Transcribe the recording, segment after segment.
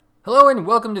Hello and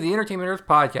welcome to the Entertainment Earth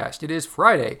Podcast. It is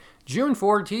Friday, June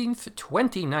 14th,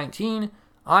 2019.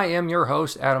 I am your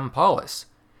host, Adam Paulus.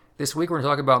 This week we're going to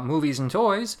talk about movies and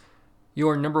toys.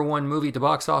 Your number one movie at the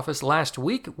box office last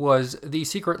week was The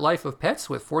Secret Life of Pets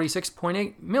with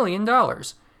 $46.8 million.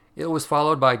 It was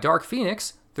followed by Dark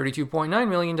Phoenix, $32.9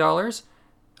 million,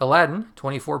 Aladdin,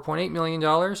 $24.8 million,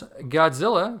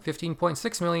 Godzilla,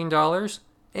 $15.6 million,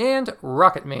 and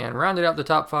Rocketman rounded out the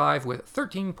top five with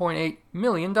 $13.8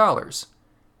 million.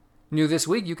 New this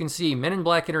week, you can see Men in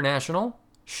Black International,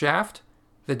 Shaft,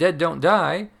 The Dead Don't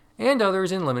Die, and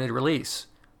others in limited release.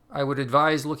 I would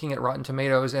advise looking at Rotten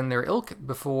Tomatoes and their ilk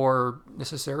before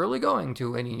necessarily going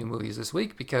to any new movies this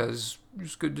week because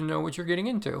it's good to know what you're getting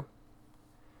into.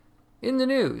 In the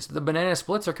news, the Banana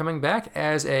Splits are coming back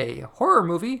as a horror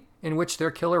movie in which they're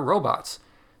killer robots.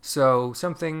 So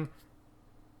something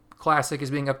classic is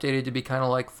being updated to be kind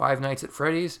of like Five Nights at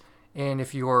Freddy's, and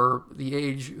if you're the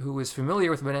age who is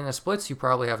familiar with Banana Splits, you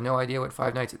probably have no idea what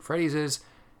Five Nights at Freddy's is.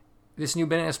 This new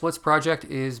Banana Splits project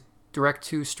is direct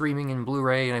to streaming in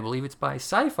Blu-ray, and I believe it's by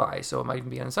Sci-Fi, so it might even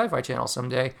be on Sci-Fi Channel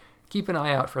someday. Keep an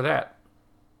eye out for that.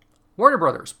 Warner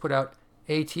Brothers put out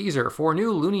a teaser for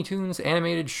new Looney Tunes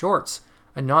animated shorts.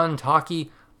 A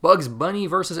non-talky Bugs Bunny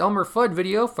vs. Elmer Fudd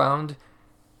video found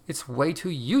its way to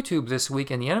YouTube this week,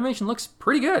 and the animation looks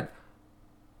pretty good.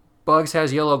 Bugs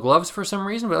has yellow gloves for some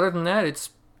reason, but other than that,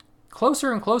 it's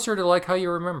closer and closer to like how you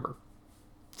remember.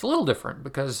 It's a little different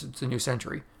because it's a new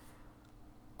century.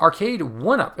 Arcade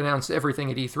 1UP announced everything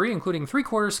at E3, including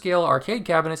 3/4 scale arcade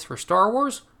cabinets for Star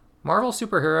Wars, Marvel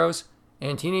Superheroes,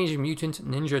 and Teenage Mutant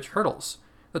Ninja Turtles.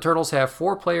 The Turtles have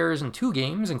 4 players and 2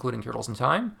 games, including Turtles in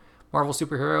Time. Marvel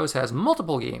Superheroes has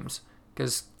multiple games,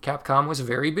 because Capcom was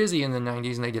very busy in the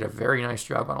 90s and they did a very nice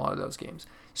job on a lot of those games.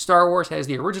 Star Wars has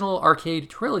the original arcade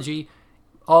trilogy,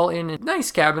 all in a nice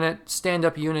cabinet,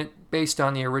 stand-up unit based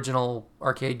on the original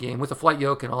arcade game with a flight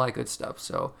yoke and all that good stuff.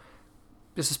 So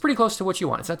this is pretty close to what you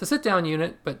want. It's not the sit-down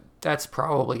unit, but that's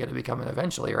probably going to be coming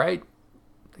eventually, right?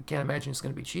 I can't imagine it's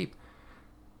going to be cheap.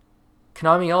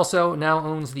 Konami also now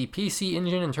owns the PC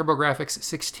Engine and TurboGrafx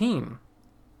 16.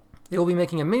 They will be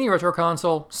making a mini retro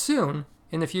console soon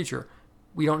in the future.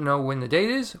 We don't know when the date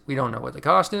is. We don't know what the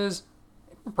cost is.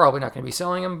 We're probably not going to be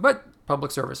selling them, but public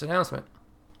service announcement.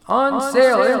 On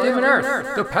sale, Entertainment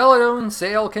Earth. The Paladone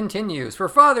sale continues. For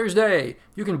Father's Day,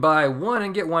 you can buy one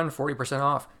and get one 40%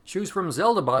 off. Choose from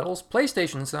Zelda bottles,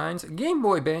 PlayStation signs, Game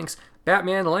Boy banks,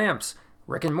 Batman lamps,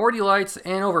 Rick and Morty lights,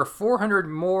 and over 400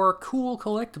 more cool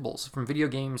collectibles from video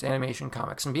games, animation,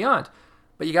 comics, and beyond.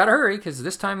 But you gotta hurry, because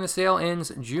this time the sale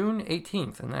ends June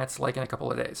 18th, and that's like in a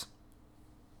couple of days.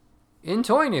 In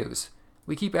toy news,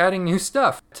 we keep adding new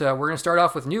stuff. We're going to start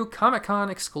off with new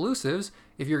Comic-Con exclusives.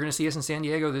 If you're going to see us in San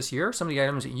Diego this year, some of the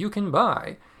items you can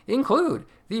buy include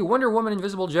the Wonder Woman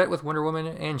Invisible Jet with Wonder Woman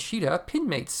and Cheetah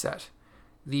Pinmate set,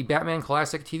 the Batman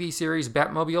Classic TV series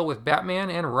Batmobile with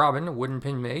Batman and Robin wooden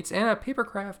pinmates, and a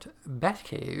Papercraft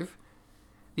Batcave,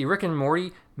 the Rick and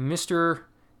Morty Mr.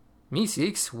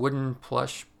 Meeseeks wooden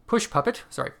push puppet.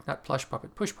 Sorry, not plush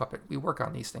puppet, push puppet. We work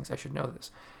on these things. I should know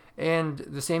this. And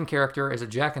the same character as a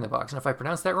Jack-in-the-Box. And if I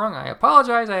pronounce that wrong, I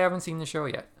apologize. I haven't seen the show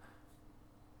yet.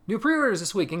 New pre-orders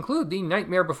this week include the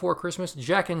Nightmare Before Christmas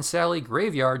Jack and Sally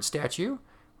Graveyard statue,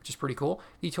 which is pretty cool.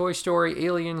 The Toy Story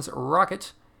Aliens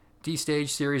Rocket D-Stage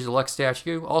Series Deluxe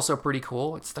statue, also pretty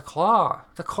cool. It's the Claw.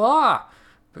 The Claw!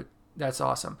 But that's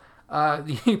awesome.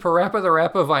 The Parappa the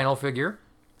Rappa vinyl figure.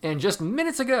 And just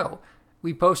minutes ago,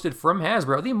 we posted from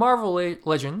Hasbro the Marvel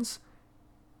Legends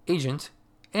Agent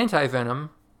Anti-Venom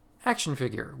action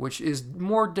figure, which is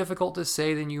more difficult to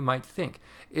say than you might think.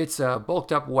 It's a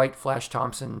bulked up white Flash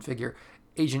Thompson figure.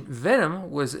 Agent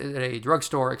Venom was at a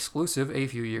drugstore exclusive a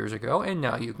few years ago, and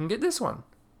now you can get this one.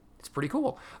 It's pretty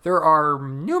cool. There are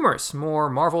numerous more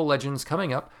Marvel Legends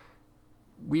coming up,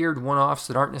 weird one-offs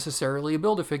that aren't necessarily a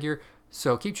Build-A-Figure,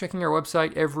 so keep checking our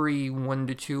website every 1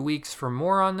 to 2 weeks for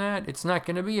more on that. It's not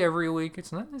going to be every week.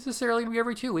 It's not necessarily going to be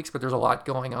every 2 weeks, but there's a lot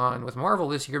going on with Marvel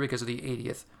this year because of the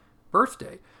 80th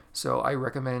birthday. So I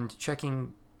recommend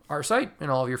checking our site and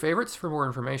all of your favorites for more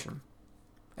information.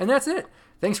 And that's it.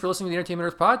 Thanks for listening to the Entertainment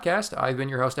Earth podcast. I've been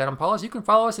your host, Adam Paulus. You can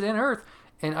follow us at NEarth,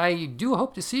 and I do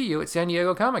hope to see you at San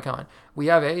Diego Comic-Con. We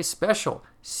have a special,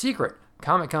 secret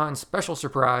Comic-Con special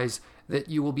surprise that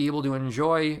you will be able to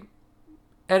enjoy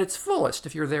at its fullest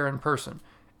if you're there in person.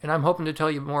 And I'm hoping to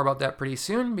tell you more about that pretty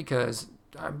soon because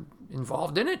I'm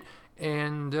involved in it.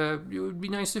 And it would be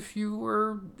nice if you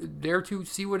were there to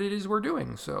see what it is we're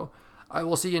doing. So I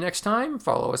will see you next time.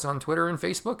 Follow us on Twitter and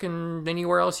Facebook and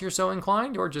anywhere else you're so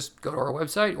inclined. Or just go to our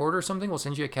website, order something. We'll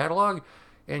send you a catalog.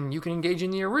 and you can engage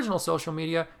in the original social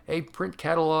media, a print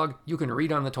catalog you can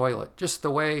read on the toilet, just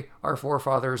the way our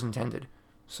forefathers intended.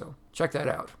 So check that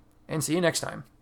out, and see you next time.